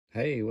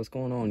Hey, what's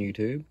going on,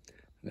 YouTube?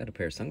 I got a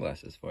pair of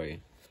sunglasses for you.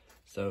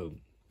 So,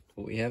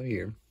 what we have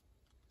here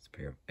is a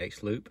pair of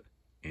X-Loop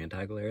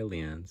anti-glare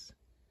lens,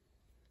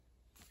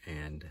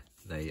 and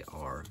they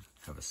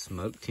have a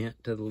smoke tint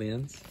to the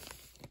lens.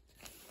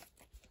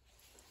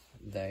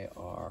 They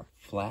are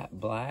flat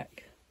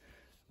black,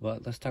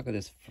 but let's talk about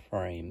this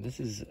frame. This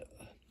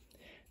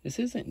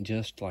isn't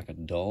just like a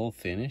dull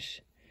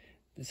finish.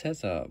 This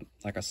has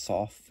like a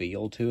soft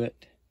feel to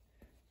it.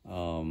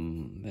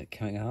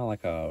 Kind of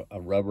like a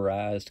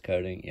rubberized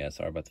coating. Yeah,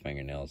 sorry about the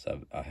fingernails.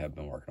 I have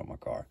been working on my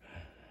car.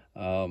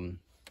 A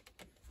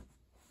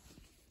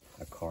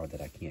car that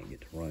I can't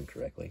get to run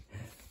correctly.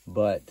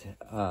 But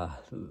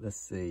let's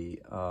see.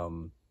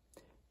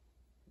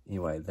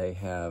 Anyway, they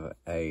have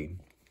a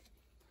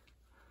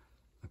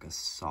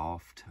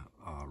soft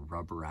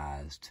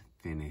rubberized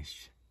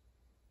finish.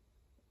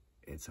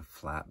 It's a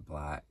flat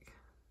black,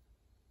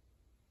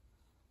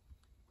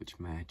 which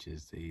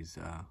matches these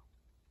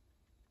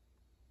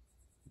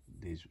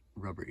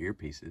rubber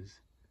earpieces.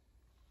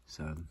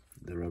 So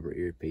the rubber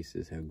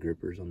earpieces have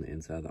grippers on the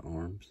inside of the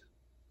arms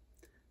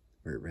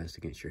where it rests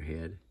against your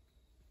head.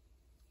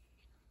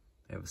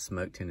 They have a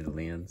smoke tinted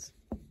lens.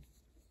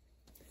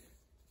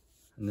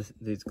 And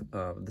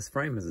this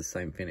frame is the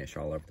same finish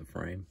all over the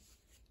frame.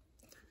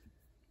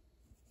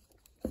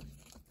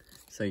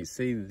 So you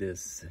see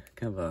this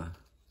kind of a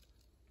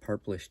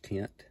purplish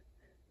tint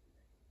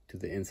to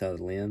the inside of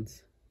the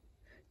lens.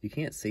 You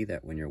can't see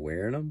that when you're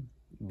wearing them,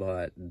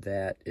 but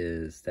that's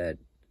the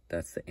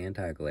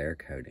anti-glare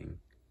coating.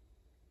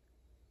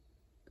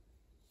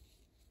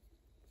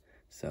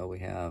 So we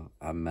have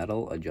a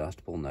metal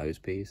adjustable nose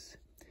piece,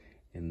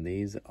 and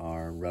these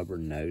are rubber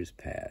nose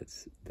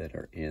pads that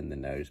are in the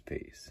nose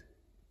piece.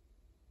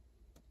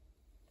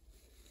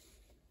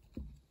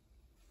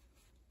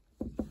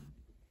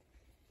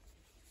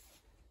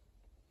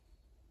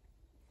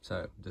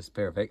 So this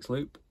pair of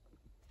X-Loop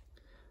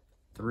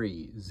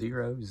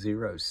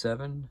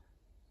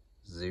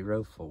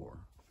 300704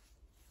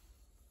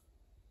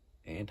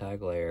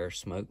 anti-glare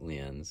smoke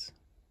lens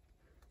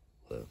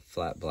with a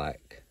flat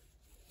black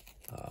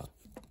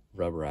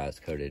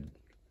rubberized coated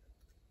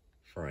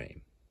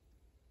frame.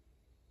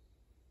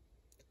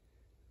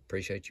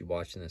 Appreciate you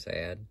watching this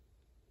ad.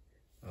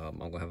 I'm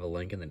gonna have a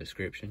link in the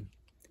description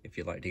if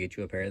you'd like to get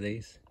you a pair of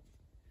these.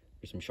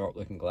 There's some sharp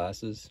looking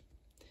glasses.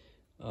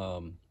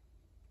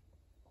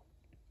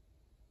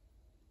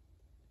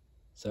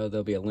 So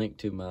there'll be a link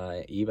to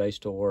my eBay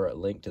store, a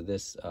link to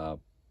this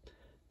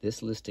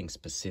this listing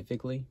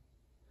specifically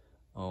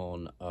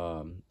on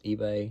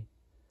eBay.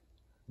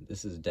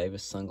 This is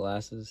Davis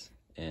Sunglasses,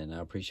 and I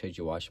appreciate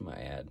you watching my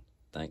ad.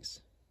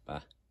 Thanks.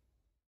 Bye.